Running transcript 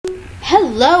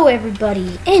Hello,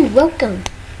 everybody, and welcome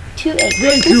to a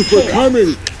Thank you for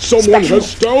coming. Someone has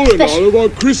stolen all of our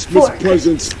Christmas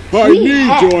presents. I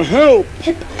need your help.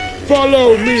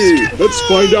 Follow me. Let's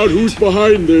find out who's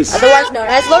behind this. Otherwise known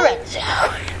as Lorenzo.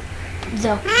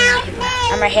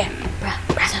 I'm right here. Bro,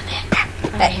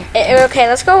 Okay,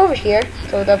 let's go over here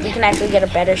so that we can actually get a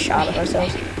better shot of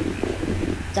ourselves.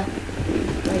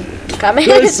 Coming.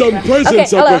 There's some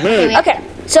presents up ahead. Okay,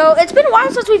 so it's been a while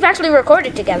since we've actually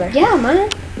recorded together. Yeah, man.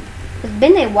 It's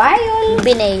been a while.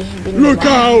 Look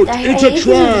out! It's a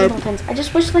trap. I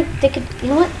just wish like they could. You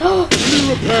know what?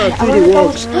 Clear a path through the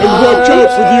rocks and watch out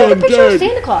for the Picture of undead.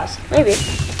 Santa Claus. Maybe.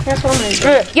 That's what I'm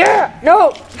gonna do. Yeah.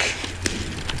 No.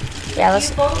 Yeah.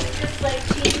 Let's.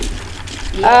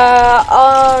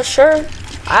 Sure.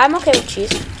 I'm okay with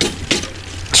cheese.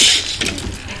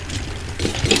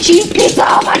 Cheese pizza!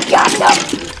 Oh my god, no!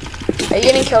 Are you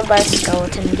getting killed by a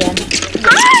skeleton again?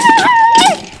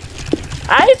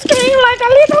 I scream like a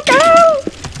little girl!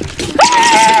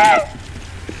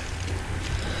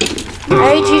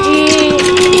 Hey, Gigi!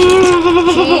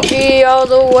 Gigi all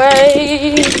the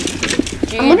way!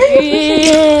 Gigi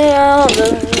all the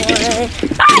way!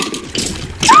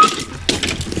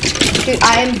 Dude,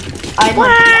 I'm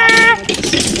like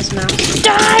this mouse.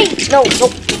 Die! No!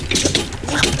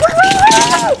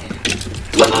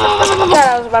 God,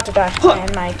 I was about to die.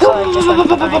 And my car just went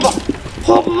behind.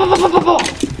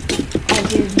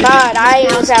 God, I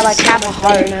was at like half a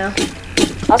heart now.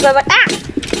 I was like, I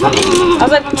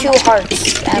was like 2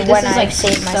 hearts. And Dude, when this is I like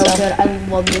saved so myself. good. I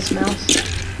love this mouse.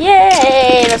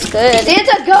 Yay, that's good.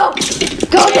 Santa, go!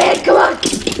 Go, Dad, come on!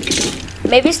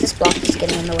 Maybe it's this block that's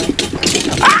getting in the way.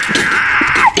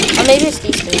 Or maybe it's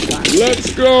these 3 blocks. Let's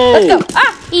go! Let's go!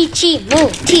 Ichi, mu,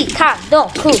 ti, ka, no,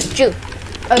 kuju.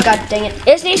 Oh god, dang it.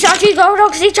 It's Nisachi, go, no,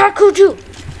 Xicha, kuju.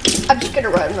 I'm just gonna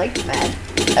run like mad.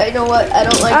 You know what? I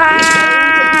don't like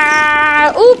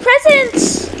Ooh,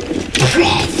 presents!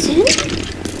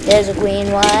 presents. There's a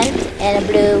green one, and a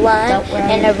blue one,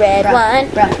 and a red one.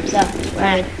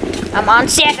 I'm on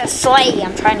Santa's sleigh.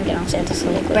 I'm trying to get on Santa's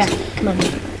sleigh. Come on,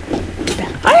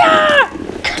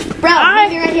 Bro, right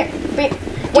here.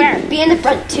 Where? Be in the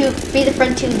front two. Be the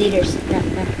front 2 leaders.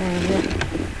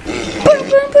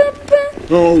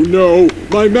 Oh no,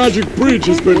 my magic bridge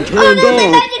has been turned Oh no, my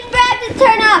off. magic badge is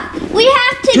turned off. We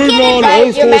have to Turn get on it back.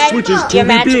 all 4 switches to Your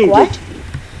magic rebuild what? it.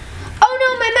 Oh no,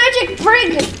 my magic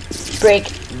Brig.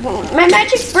 My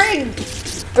magic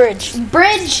Bridge.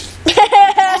 bridge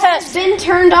has been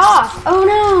turned off. Oh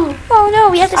no. Oh no,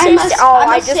 we have to save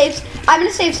I'm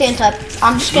gonna save Santa.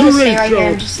 I'm just gonna stay right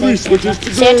here and just 3 save switches Santa.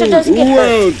 to Santa go. doesn't get hurt.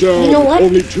 Well done. You know what?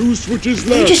 Only 2 switches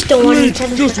left. just don't want Great, each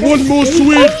other just to one more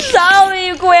switch.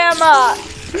 Sorry, Grandma.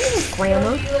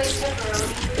 Grandma.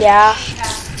 Yeah.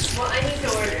 Well, I need to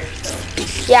order. So.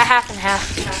 Yeah, half and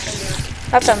half.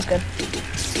 That sounds good.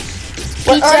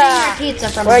 We're ordering pizza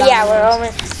from Well, yeah,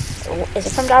 Domino's. we're only. Is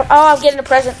it from Domino's? Oh, I'm getting a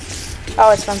present.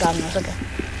 Oh, it's from Domino's. Okay.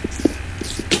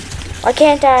 Why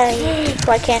can't I?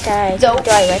 Why can't I? Nope.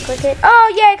 Do I right click it? Oh,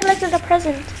 yeah, I collected a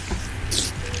present.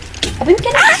 I've been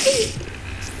getting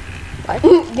what?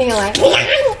 Being like,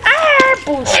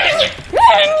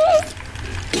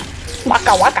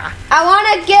 Waka waka. I want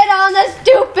to get on the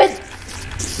stupid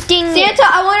Ding. Santa.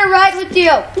 I want to ride with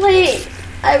you, please.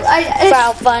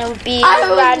 How fun would be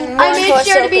riding I made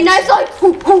sure to be nice. Like,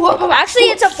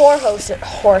 actually, it's a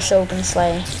 4-horse open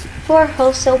sleigh.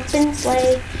 4-horse open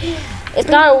sleigh. It's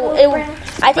not.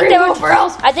 I think they were.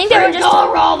 I think they were just.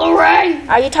 all the way.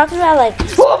 Are you talking about like?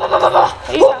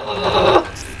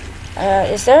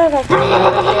 Is there like? Dude,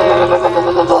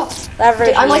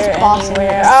 I'm like bossing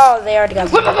anywhere? them. Oh, they already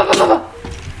got.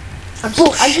 I'm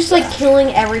just like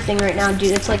killing everything right now,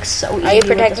 dude. It's like so easy. Are you with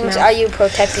this protecting? mouse. Are you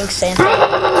protecting Santa?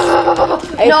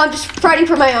 No, I'm just fighting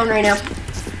for my own right now.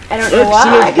 I don't know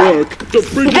why. Excellent work. The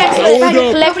bridge is powered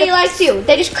up. Nobody likes you.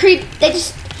 They just creep. They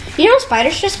just. You know,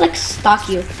 spiders just like stalk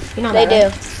you. You know They that, do.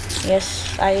 right?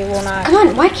 Yes, I will not. Come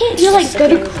on, why can't you like go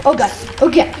to? Oh god.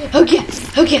 Okay. Oh,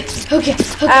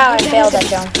 I failed that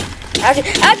jump.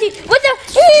 Actually, what the?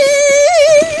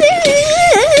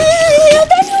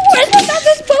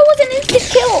 This bow was an instant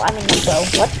kill. I mean, the bow.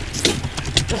 What?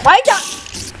 Why not?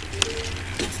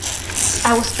 I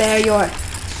will spare your.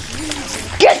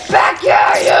 Get back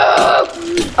here, you!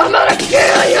 I'm gonna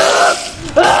kill you!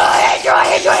 I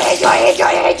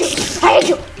hate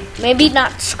you! Maybe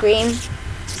not scream.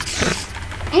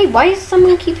 Hey, why does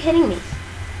someone keep hitting me?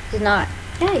 He's not.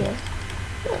 Yeah, he is.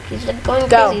 Look, he's like going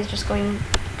Go. crazy. He's just going.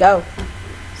 Go.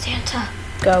 Santa.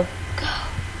 Go. Go.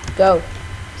 Go.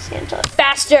 Santa.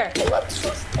 Faster. I love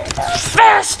you, Santa.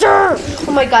 Faster.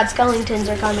 Oh my god, skeletons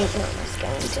are coming. No, not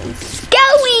skeletons.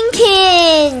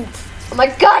 Skellingtons. Oh my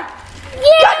god!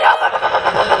 God, no!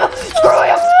 Screw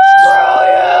you! Screw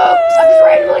you! I'm just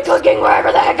randomly clicking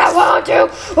wherever the heck I want to.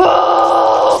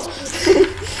 Oh!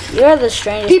 You're the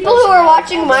strangest. People who are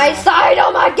watching my side,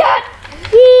 oh my god!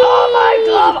 Oh my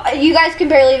god! You guys can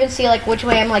barely even see like which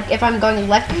way I'm like if I'm going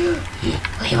left.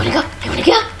 Oh, you wanna go? You wanna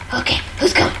go? Okay,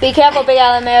 who's going? Be careful, Big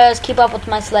Alameras. Keep up with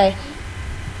my sleigh.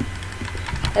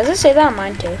 Does it say that on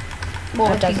mine too?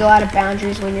 Well, if you go out of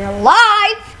boundaries when you're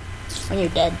alive, When you're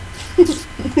dead.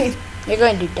 You're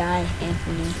going to die,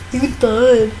 Anthony. you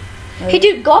died. Hey,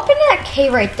 dude, go up into that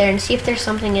cave right there and see if there's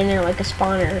something in there, like a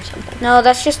spawner or something. No,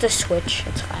 that's just a switch.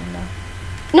 It's fine though.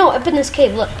 No, up in this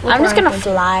cave. Look. I'm just gonna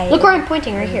fly. Look where I'm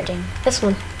pointing right here. Everything. This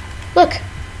one. Look.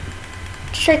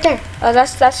 Just right there. Oh,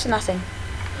 that's nothing.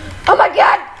 Oh my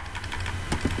god!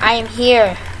 I am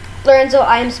here. Lorenzo,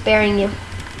 I am sparing you.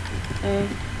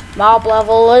 Mob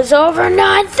level is over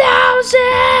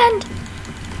 9,000.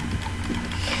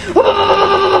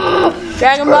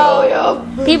 Dragon Ball.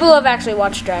 People have actually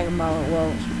watched Dragon Ball.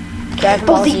 Well, Dragon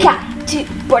Ball Z.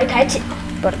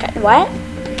 What?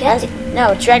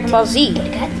 No, it's Dragon Ball Z.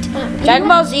 Dragon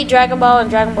Ball Z, Dragon Ball, and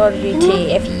Dragon Ball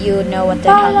GT. If you know what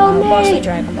they're talking about, mostly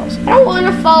Dragon Ball Z. I don't want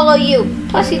to follow you.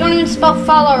 Plus, you don't even spell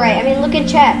follow right. I mean, look at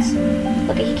chats.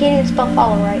 Look, he can't even spell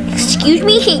follow right. Excuse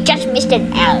me, he just missed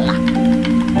an L.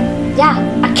 Yeah,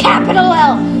 a capital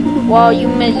L. Well, you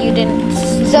didn't.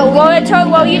 So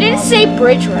Well, you didn't say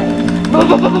bridge right.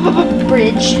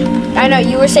 bridge. I know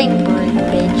you were saying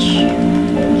bridge.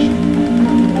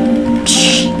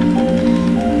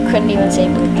 Couldn't even say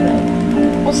bridge right.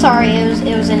 Well, sorry, it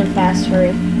was in a fast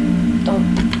hurry. Don't.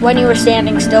 When you were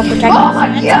standing still protecting. Oh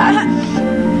my god!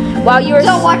 While you were.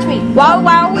 Don't watch me. While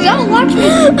we. Don't watch me.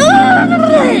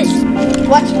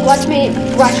 Watch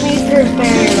me through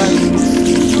barrier love.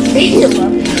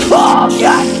 Oh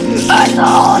god! That's a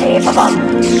whole heap of them.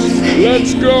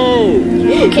 Let's go!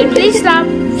 Can you please stop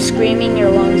screaming your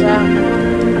lungs out? I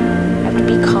have to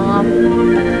be calm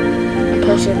and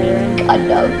persevering. God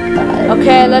no.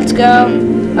 Okay, let's go.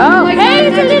 Oh, hey,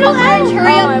 it's a little bridge. owl.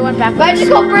 Hurry up! I went backwards.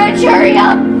 Magical bridge, hurry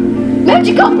up!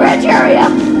 Magical bridge, hurry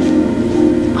up!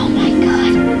 Oh my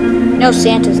god. No,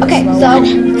 Santa's the Okay, slow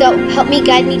one. so help me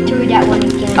guide me through that one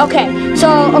again. Okay,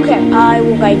 I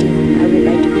will guide you.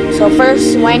 So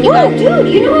first, when you Whoa, go.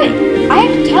 dude, you know what? I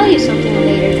have to tell you something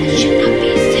later that should not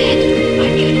be said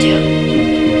on YouTube.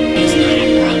 It's not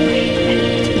appropriate. I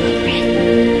mean, it's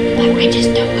appropriate. But I just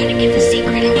don't want to give the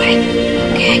secret away.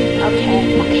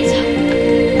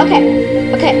 Okay?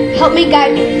 Okay, help me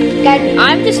guide me.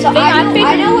 I'm just. So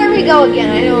I know where we go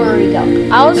again. I know where we go.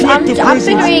 I'm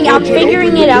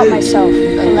figuring it out myself.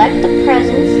 Collect the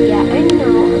presents. Yeah, I know.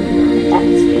 I'm not that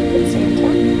stupid, Santa.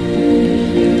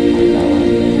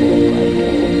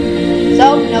 So,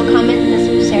 no comment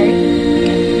necessary.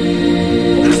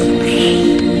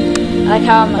 I like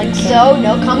how I'm like So,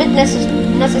 no comment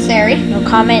necessary. No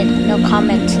comment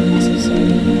necessary.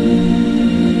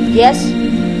 Yes.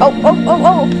 Oh.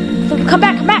 Come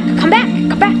back.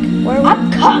 Where are we?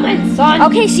 I'm coming, son.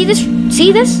 Okay, see this?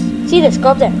 Go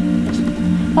up there.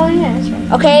 Oh yeah, that's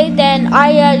right. Okay, then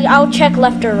I'll check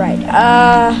left or right.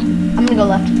 I'm gonna go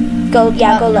left. Go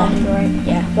left. No, right.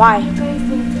 Yeah. Why?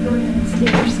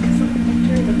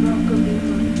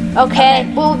 Okay.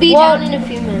 We'll be down in a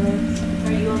few minutes.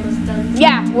 Are you almost done?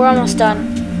 Yeah, we're almost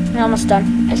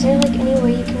done. Is there like any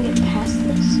way you can get past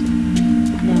this?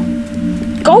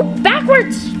 Go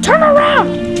backwards. Turn around.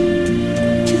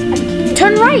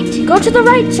 Turn right. Go to the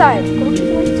right side. Go to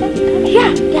the right side?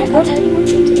 Yeah. Go to.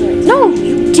 No,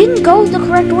 you didn't go the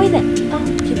correct way then.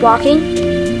 Keep walking.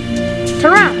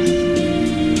 Turn around.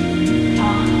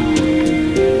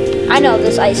 I know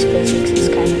this ice physics is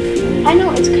kind of. I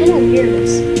know, it's kind of weird.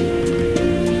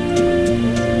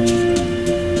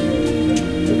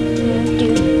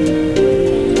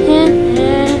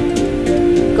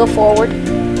 Go forward.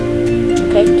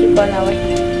 Okay, keep going that way.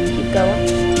 Keep going.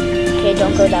 Okay,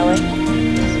 don't go that way.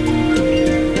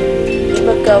 Keep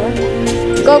it going.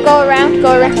 Go around.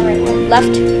 Go around. Left.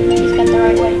 He's got the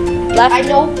right way. Left.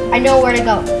 I know where to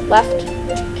go. Left.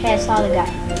 Okay, I saw the guy.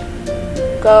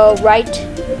 Go right.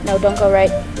 No, don't go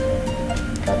right.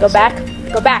 Go back.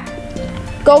 Go back.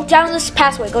 Go down this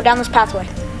pathway.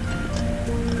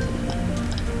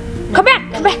 Come back.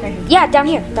 Yeah, down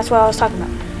here. That's what I was talking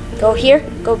about. Go here.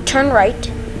 Go turn right.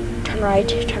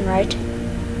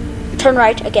 Turn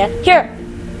right again. Here.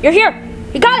 You're here.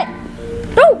 You got it.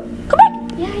 No. Come back.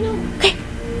 Yeah, I know. Okay.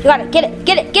 You got it. Get it.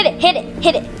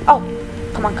 Hit it. Oh.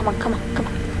 Come on.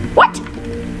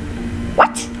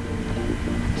 What?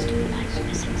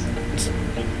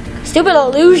 Stupid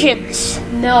illusions.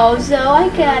 No, so I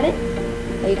got it.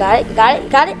 Oh, you got it?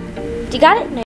 You got it? No.